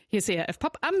Hier ist ERF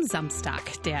Pop am Samstag.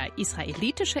 Der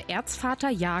israelitische Erzvater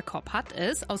Jakob hat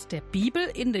es aus der Bibel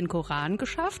in den Koran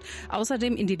geschafft,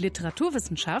 außerdem in die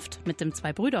Literaturwissenschaft mit dem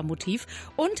Zwei-Brüder-Motiv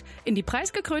und in die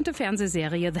preisgekrönte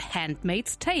Fernsehserie The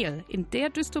Handmaid's Tale. In der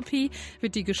Dystopie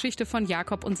wird die Geschichte von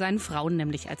Jakob und seinen Frauen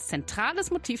nämlich als zentrales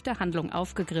Motiv der Handlung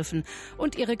aufgegriffen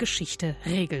und ihre Geschichte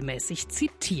regelmäßig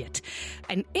zitiert.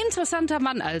 Ein interessanter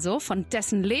Mann also, von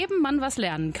dessen Leben man was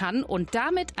lernen kann und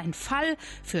damit ein Fall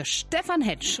für Stefan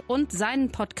Hänsch und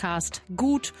seinen Podcast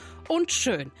Gut und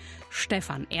Schön.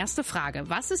 Stefan, erste Frage.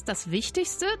 Was ist das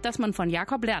Wichtigste, das man von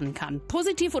Jakob lernen kann?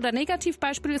 Positiv oder negativ,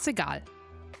 Beispiel ist egal.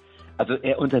 Also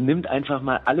er unternimmt einfach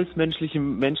mal alles menschlich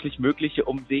Mögliche,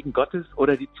 um Segen Gottes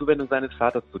oder die Zuwendung seines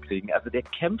Vaters zu kriegen. Also der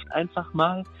kämpft einfach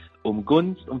mal um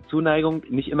Gunst, um Zuneigung.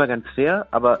 Nicht immer ganz fair,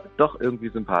 aber doch irgendwie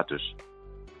sympathisch.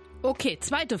 Okay,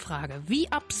 zweite Frage.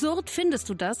 Wie absurd findest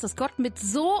du das, dass Gott mit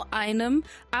so einem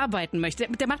arbeiten möchte?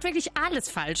 Der macht wirklich alles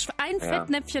falsch. Ein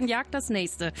Fettnäpfchen jagt das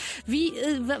nächste.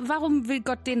 Warum will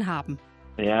Gott den haben?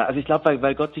 Ja, also ich glaube,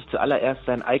 weil Gott sich zuallererst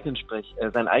seinen eigenen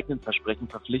Versprechen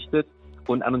verpflichtet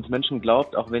und an uns Menschen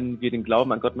glaubt, auch wenn wir den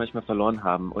Glauben an Gott manchmal verloren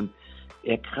haben. Und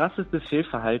er krassestes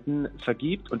Fehlverhalten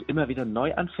vergibt und immer wieder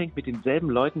neu anfängt mit denselben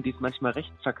Leuten, die es manchmal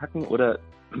recht verkacken oder,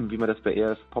 wie man das bei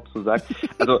ERF Pop so sagt.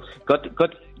 Also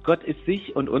Gott ist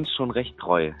sich und uns schon recht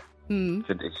treu,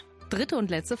 finde ich. Dritte und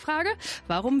letzte Frage.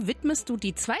 Warum widmest du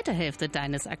die zweite Hälfte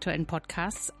deines aktuellen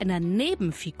Podcasts einer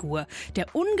Nebenfigur, der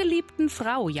ungeliebten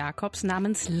Frau Jakobs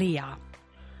namens Lea?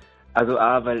 Also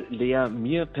weil Lea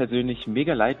mir persönlich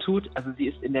mega leid tut. Also sie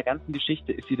ist in der ganzen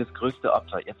Geschichte das größte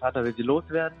Opfer. Ihr Vater will sie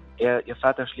loswerden. Ihr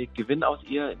Vater schlägt Gewinn aus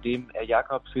ihr, indem er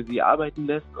Jakob für sie arbeiten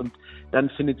lässt. Und dann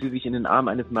findet sie sich in den Armen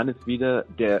eines Mannes wieder,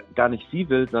 der gar nicht sie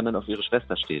will, sondern auf ihre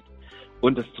Schwester steht.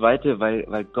 Und das Zweite,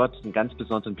 weil Gott einen ganz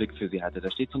besonderen Blick für sie hatte.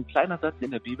 Da steht so ein kleiner Satz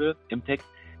in der Bibel im Text: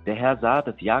 Der Herr sah,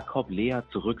 dass Jakob Lea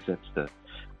zurücksetzte.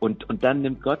 Und dann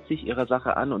nimmt Gott sich ihrer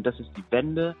Sache an und das ist die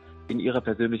Wende in ihrer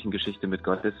persönlichen Geschichte mit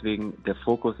Gott. Deswegen der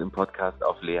Fokus im Podcast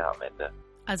auf Lea am Ende.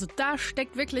 Also da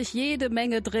steckt wirklich jede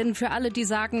Menge drin für alle, die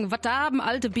sagen, was da haben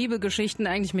alte Bibelgeschichten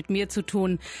eigentlich mit mir zu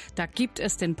tun. Da gibt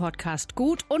es den Podcast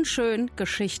Gut und Schön,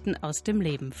 Geschichten aus dem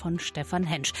Leben von Stefan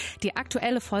Hänsch. Die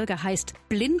aktuelle Folge heißt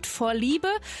Blind vor Liebe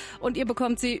und ihr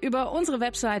bekommt sie über unsere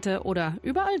Webseite oder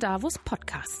überall da, wo es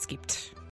Podcasts gibt.